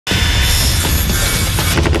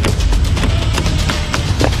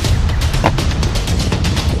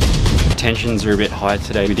tensions are a bit high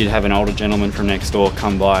today. We did have an older gentleman from next door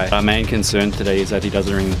come by. Our main concern today is that he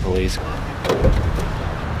doesn't ring the police.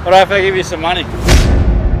 What if I give you some money?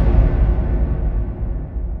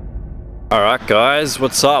 Alright guys,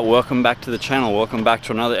 what's up? Welcome back to the channel. Welcome back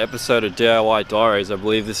to another episode of DIY Diaries. I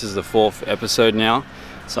believe this is the 4th episode now.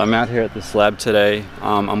 So I'm out here at the slab today.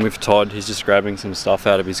 I'm with Todd. He's just grabbing some stuff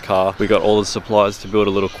out of his car. We got all the supplies to build a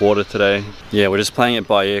little quarter today. Yeah, we're just playing it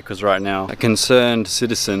by ear because right now a concerned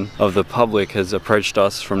citizen of the public has approached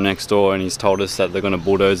us from next door and he's told us that they're going to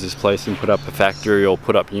bulldoze this place and put up a factory or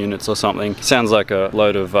put up units or something. Sounds like a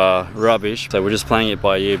load of rubbish. So we're just playing it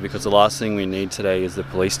by ear because the last thing we need today is the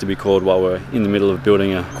police to be called while we're in the middle of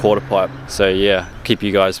building a quarter pipe. So yeah, keep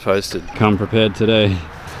you guys posted. Come prepared today.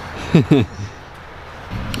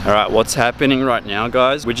 Alright, what's happening right now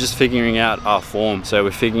guys? We're just figuring out our form. So we're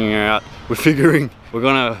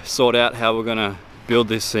gonna sort out how we're gonna build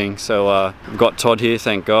this thing. So we've got Todd here,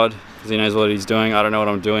 thank God, because he knows what he's doing. I don't know what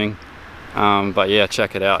I'm doing. But yeah,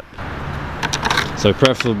 check it out. So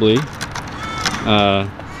preferably, we're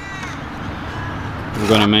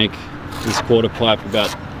gonna make this quarter pipe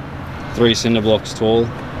about 3 cinder blocks tall.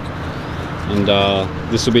 And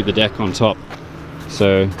this will be the deck on top.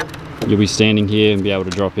 So you'll be standing here and be able to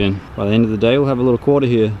drop in. By the end of the day, we'll have a little quarter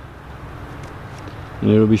here. And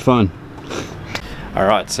it'll be fun.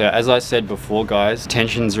 Alright, so as I said before guys,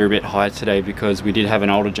 tensions are a bit high today because we did have an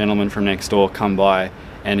older gentleman from next door come by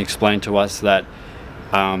and explain to us that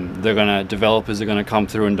developers are gonna come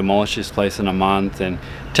through and demolish this place in a month and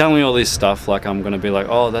tell me all this stuff. Like I'm gonna be like,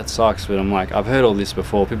 oh that sucks, but I'm like, I've heard all this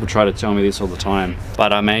before. People try to tell me this all the time.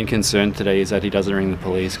 But our main concern today is that he doesn't ring the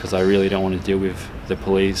police because I really don't want to deal with the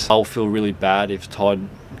police. I'll feel really bad if Todd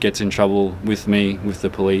gets in trouble with me with the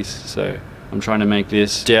police. So I'm trying to make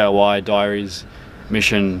this DIY Diaries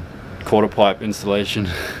mission quarter pipe installation.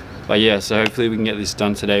 But yeah, so hopefully we can get this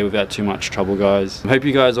done today without too much trouble guys. I hope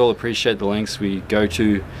you guys all appreciate the lengths we go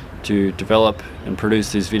to develop and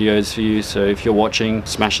produce these videos for you. So if you're watching,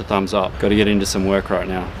 smash a thumbs up. Got to get into some work right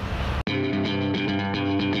now.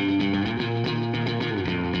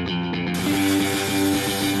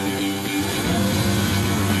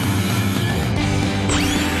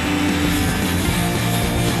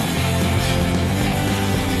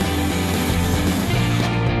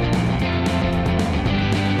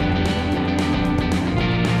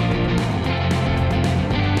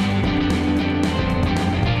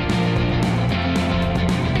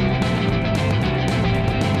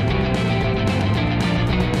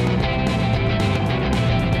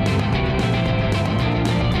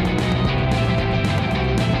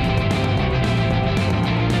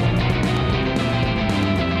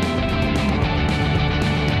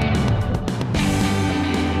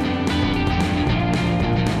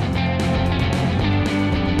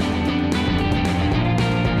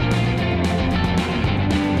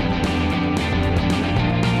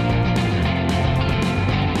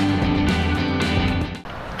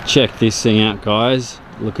 Check this thing out guys,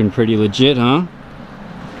 looking pretty legit, huh?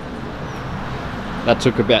 That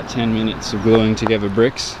took about 10 minutes of gluing together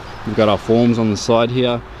bricks. We've got our forms on the side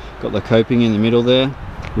here, got the coping in the middle there.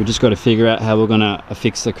 We've just got to figure out how we're gonna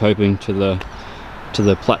affix the coping to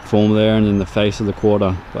the platform there and then the face of the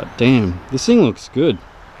quarter. But damn, this thing looks good.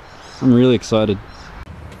 I'm really excited.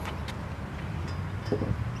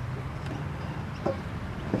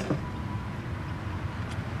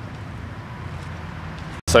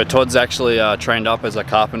 So Todd's actually trained up as a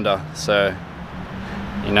carpenter, so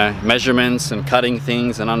you know, measurements and cutting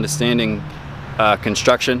things and understanding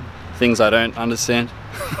construction, things I don't understand.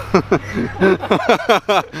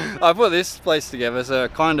 I put this place together, so I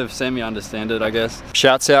kind of semi-understand it, I guess.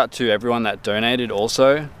 Shouts out to everyone that donated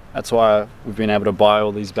also. That's why we've been able to buy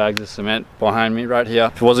all these bags of cement behind me right here.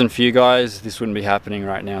 If it wasn't for you guys, this wouldn't be happening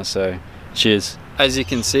right now, so cheers. As you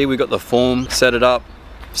can see, we got the form set up.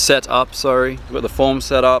 We've got the form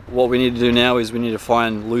set up. What we need to do now is we need to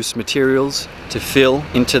find loose materials to fill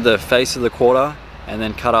into the face of the quarter and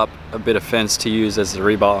then cut up a bit of fence to use as the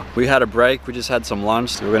rebar. We had a break, we just had some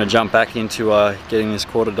lunch, so we're gonna jump back into getting this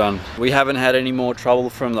quarter done. We haven't had any more trouble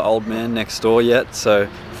from the old man next door yet, so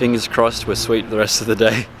fingers crossed we're sweet the rest of the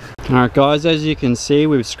day. Alright guys, as you can see,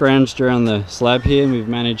 we've scrounged around the slab here and we've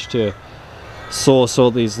managed to source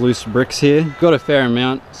all these loose bricks here. Got a fair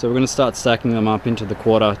amount, so we're going to start stacking them up into the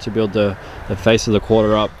quarter to build the face of the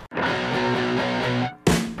quarter up.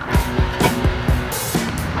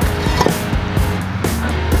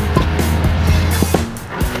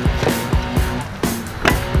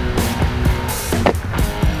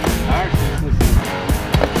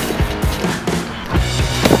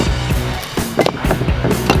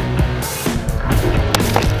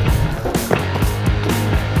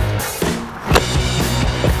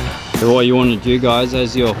 So what you want to do, guys,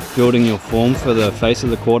 as you're building your form for the face of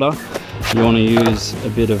the quarter, you want to use a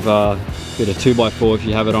bit of 2x4 if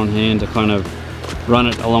you have it on hand to kind of run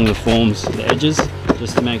it along the forms, the edges,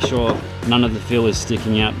 just to make sure none of the fill is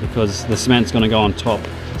sticking out, because the cement's going to go on top.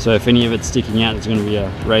 So if any of it's sticking out, there's going to be a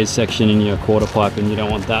raised section in your quarter pipe, and you don't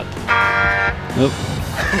want that.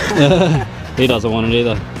 Oh. He doesn't want it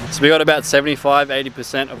either. So we got about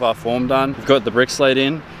 75–80% of our form done. We've got the bricks laid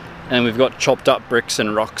in, and we've got chopped up bricks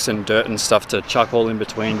and rocks and dirt and stuff to chuck all in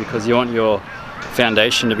between, because you want your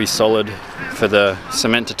foundation to be solid for the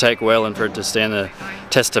cement to take well and for it to stand the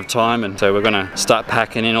test of time. And so we're going to start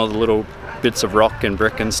packing in all the little bits of rock and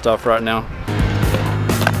brick and stuff right now.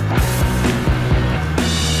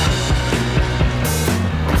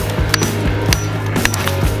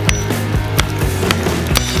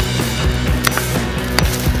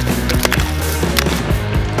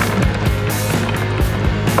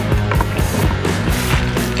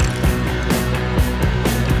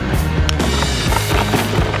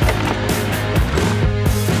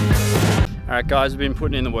 Alright guys, we've been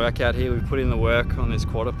putting in the work out here. We've put in the work on this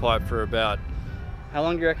quarter pipe for about, how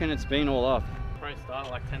long do you reckon it's been all up? Probably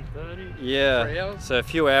started like 10:30. Yeah, 3 hours. So a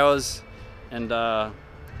few hours, and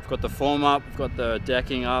we've got the form up, we've got the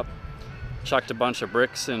decking up, chucked a bunch of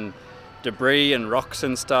bricks and debris and rocks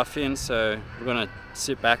and stuff in, so we're gonna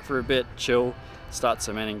sit back for a bit, chill, start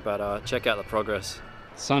cementing, but check out the progress.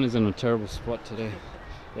 The sun is in a terrible spot today.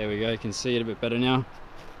 There we go, you can see it a bit better now.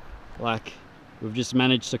 Like, we've just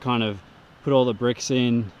managed to kind of put all the bricks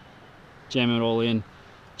in, jam it all in,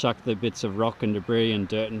 chuck the bits of rock and debris and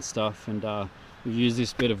dirt and stuff, and we've used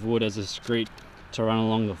this bit of wood as a screed to run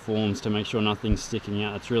along the forms to make sure nothing's sticking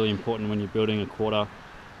out. It's really important when you're building a quarter.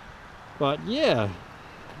 But yeah,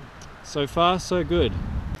 so far so good.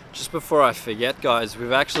 Just before I forget, guys,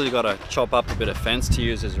 we've actually got to chop up a bit of fence to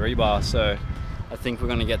use as rebar, so I think we're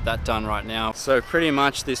going to get that done right now. So pretty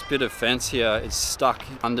much this bit of fence here is stuck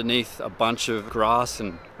underneath a bunch of grass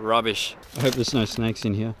and rubbish. I hope there's no snakes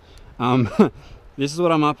in here. This is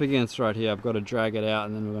what I'm up against right here. I've got to drag it out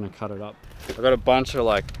and then we're going to cut it up. I've got a bunch of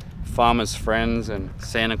like farmers' friends and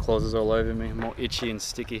Santa Clauses all over me. I'm all itchy and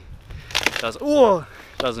sticky.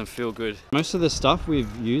 Doesn't feel good. Most of the stuff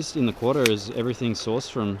we've used in the quarter is everything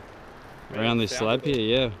sourced from around this slab here,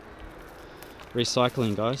 yeah.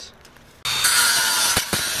 Recycling, guys.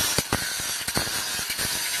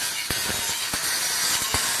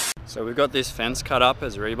 So we've got this fence cut up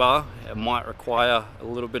as rebar. It might require a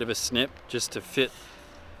little bit of a snip just to fit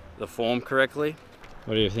the form correctly.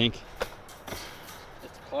 What do you think?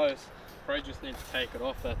 It's close. Probably just need to take it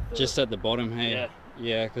off at the... Just at the bottom, hey? Yeah.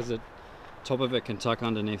 Yeah, because the top of it can tuck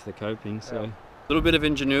underneath the coping, so. Yeah. A little bit of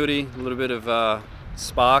ingenuity, a little bit of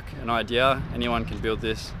spark, an idea. Anyone can build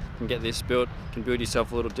this, can get this built. You can build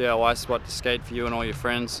yourself a little DIY spot to skate for you and all your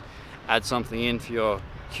friends. Add something in for your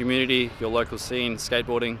community, your local scene,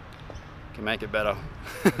 skateboarding. Can make it better.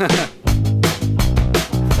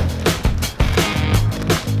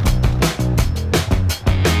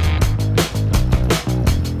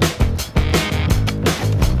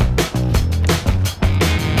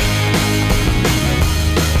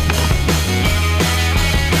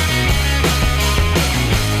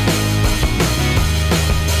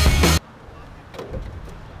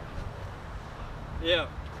 Yeah.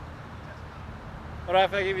 What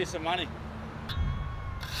if I give you some money?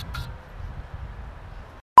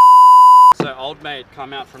 So old mate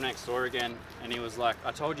come out from next door again, and he was like,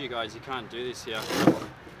 I told you guys you can't do this here.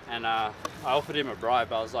 And I offered him a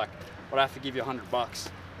bribe. I was like, but I have to give you $100.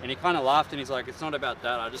 And he kind of laughed and he's like, it's not about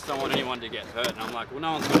that, I just don't want anyone to get hurt. And I'm like, well,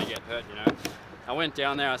 no one's gonna get hurt, you know. I went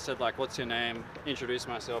down there, I said like, what's your name? Introduced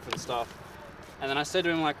myself and stuff. And then I said to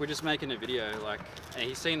him like, we're just making a video, like, and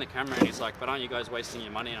he's seen the camera and he's like, but aren't you guys wasting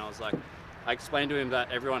your money? And I was like, I explained to him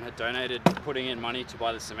that everyone had donated, putting in money to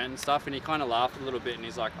buy the cement and stuff, and he kind of laughed a little bit and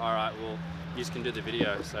he's like, all right, well, you can do the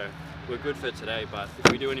video. So we're good for today, but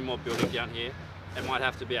if we do any more building down here, it might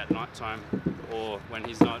have to be at night time or when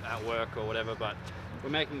he's not at work or whatever, but we're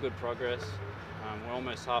making good progress. We're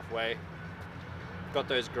almost halfway. Got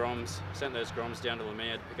those groms, sent those groms down to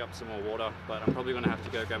Lemire to pick up some more water, but I'm probably gonna have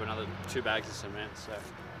to go grab another 2 bags of cement. So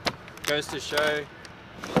goes to show,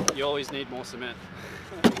 you always need more cement.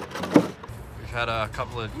 We've had a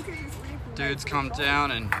couple of dudes come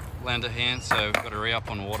down and lend a hand, so we've got to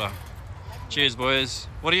re-up on water. Cheers, boys.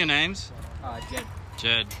 What are your names? Jed.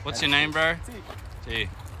 Jed. What's your name, bro? T.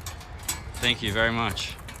 Thank you very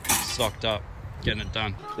much. Stocked up, getting it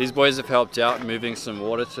done. These boys have helped out moving some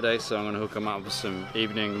water today, so I'm going to hook them up with some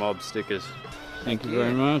evening mob stickers. Thank you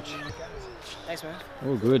very much. Thanks, man.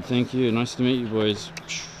 Oh, good. Thank you. Nice to meet you, boys.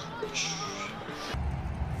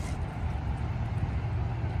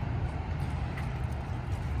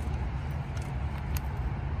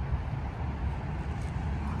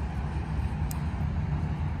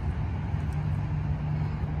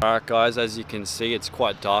 Alright guys, as you can see, it's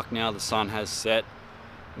quite dark now. The sun has set.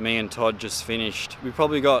 Me and Todd just finished. We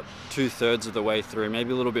probably got 2/3 of the way through,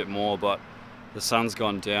 maybe a little bit more, but the sun's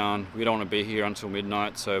gone down. We don't want to be here until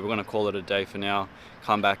midnight, so we're going to call it a day for now.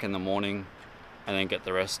 Come back in the morning and then get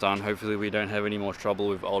the rest done. Hopefully we don't have any more trouble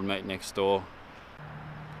with old mate next door.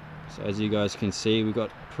 So as you guys can see, we got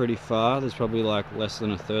pretty far. There's probably like less than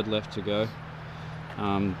 1/3 left to go.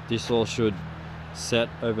 This all should set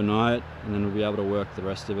overnight and then we'll be able to work the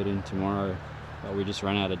rest of it in tomorrow. But we just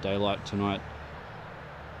ran out of daylight tonight.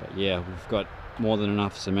 But yeah, we've got more than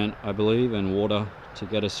enough cement, I believe, and water to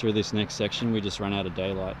get us through this next section. We just ran out of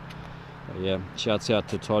daylight. But yeah, shouts out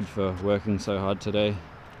to Todd for working so hard today.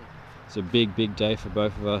 It's a big day for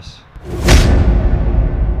both of us.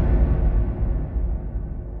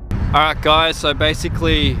 Alright guys, so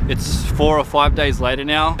basically it's 4 or 5 days later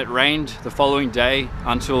now. It rained the following day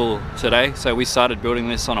until today, so we started building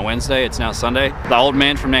this on a Wednesday. It's now Sunday. The old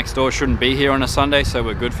man from next door shouldn't be here on a Sunday, so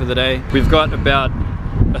we're good for the day. We've got about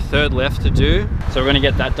 1/3 left to do, so we're going to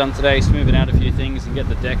get that done today, smoothing out a few things and get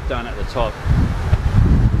the deck done at the top.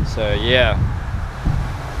 So yeah.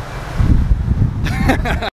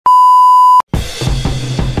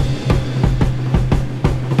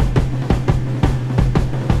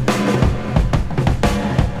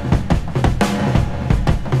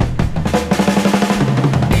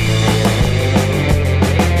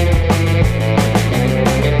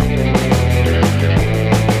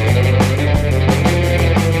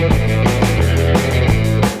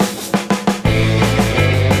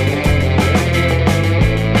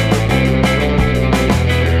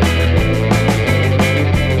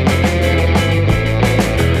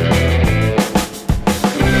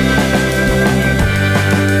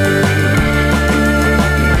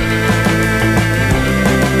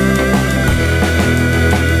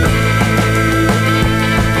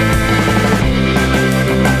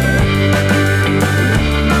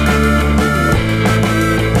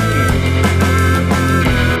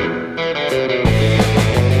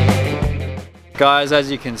 Guys, as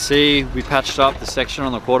you can see, we patched up the section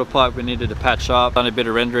on the quarter pipe we needed to patch up, done a bit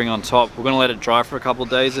of rendering on top. We're going to let it dry for a couple of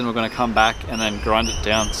days and we're going to come back and then grind it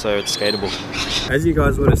down so it's skatable. As you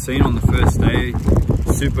guys would have seen on the first day,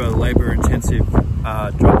 super labor intensive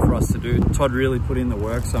job for us to do. Todd really put in the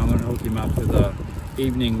work, so I'm going to hook him up with a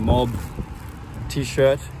Evening Mob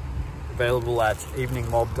t-shirt available at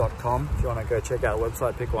eveningmob.com. If you want to go check out the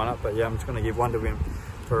website, pick one up. But yeah, I'm just going to give one to him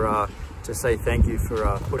for to say thank you for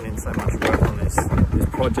putting in so much work on this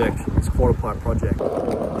project, this quarter pipe project.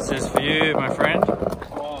 This is for you, my friend.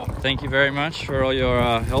 Oh. Thank you very much for all your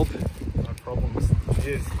help. No problems.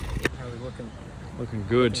 Cheers. How are we looking? Looking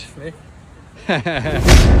good. Looking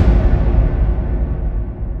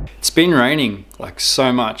It's been raining like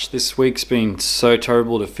so much. This week's been so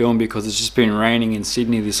terrible to film because it's just been raining in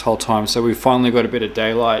Sydney this whole time. So we finally got a bit of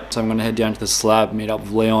daylight. So I'm gonna head down to the slab, meet up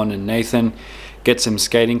with Leon and Nathan, get some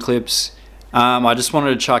skating clips. I just wanted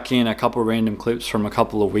to chuck in a couple random clips from a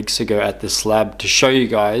couple of weeks ago at the slab to show you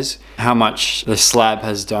guys how much the slab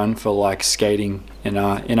has done for like skating in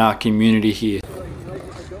our community here.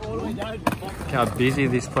 Look how busy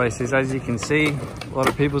this place is. As you can see, a lot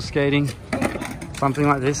of people skating. Something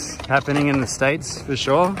like this happening in the States for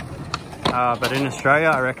sure. But in Australia,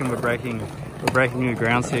 I reckon we're breaking new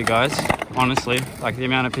grounds here, guys. Honestly, like the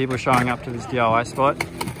amount of people showing up to this DIY spot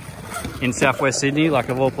in southwest Sydney, like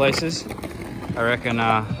of all places. I reckon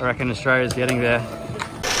Australia's getting there.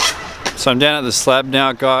 So I'm down at the slab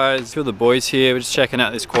now, guys. With the boys here, we're just checking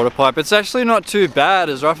out this quarter pipe. It's actually not too bad,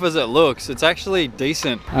 as rough as it looks. It's actually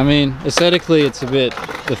decent. I mean, aesthetically, it's a bit,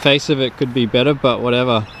 the face of it could be better, but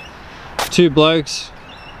whatever. 2 blokes,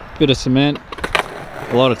 bit of cement,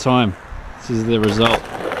 a lot of time. This is the result.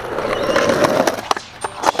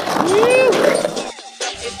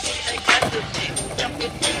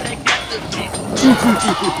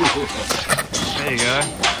 There you go.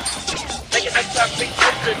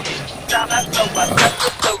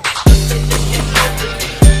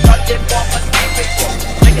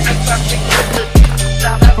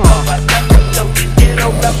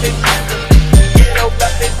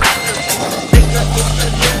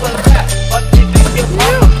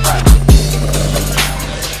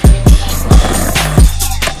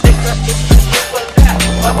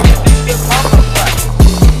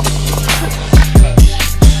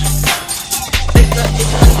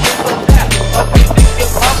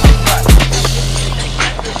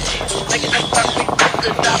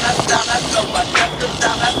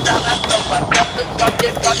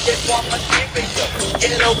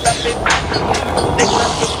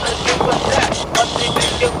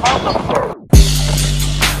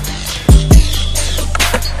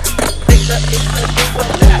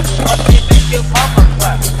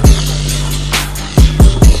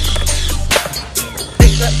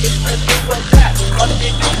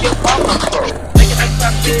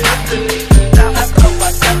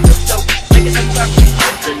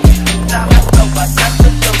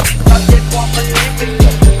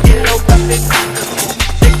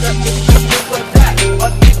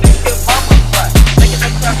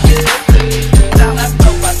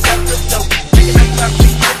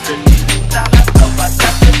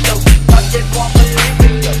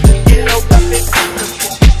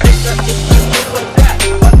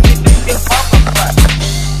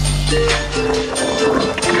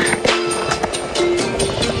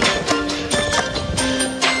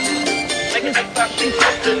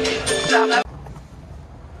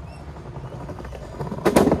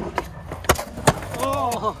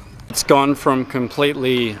 gone from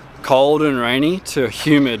completely cold and rainy to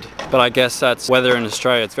humid, but I guess that's weather in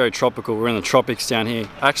Australia. It's very tropical. We're in the tropics down here.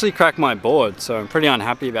 I actually cracked my board, so I'm pretty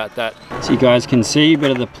unhappy about that. So you guys can see a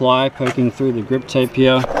bit of the ply poking through the grip tape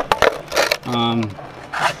here.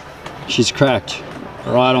 She's cracked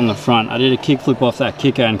right on the front. I did a kickflip off that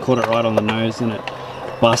kicker and caught it right on the nose and it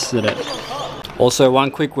busted it. Also, one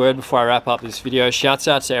quick word before I wrap up this video. Shouts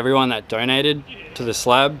out to everyone that donated to the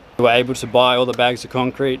slab. We were able to buy all the bags of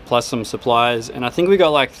concrete plus some supplies, and I think we got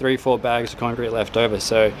like 3-4 bags of concrete left over,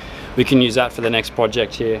 so we can use that for the next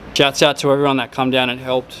project here. Shouts out to everyone that come down and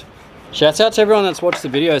helped. Shouts out to everyone that's watched the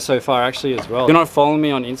video so far actually as well. If you're not following me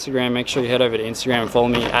on Instagram, make sure you head over to Instagram and follow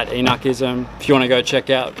me at Enochism. If you want to go check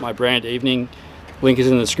out my brand Evening, link is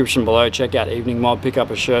in the description below. Check out Evening Mob, pick up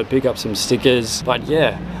a shirt, pick up some stickers. But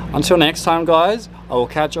yeah, until next time guys, I will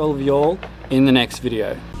catch all of y'all in the next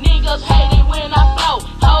video.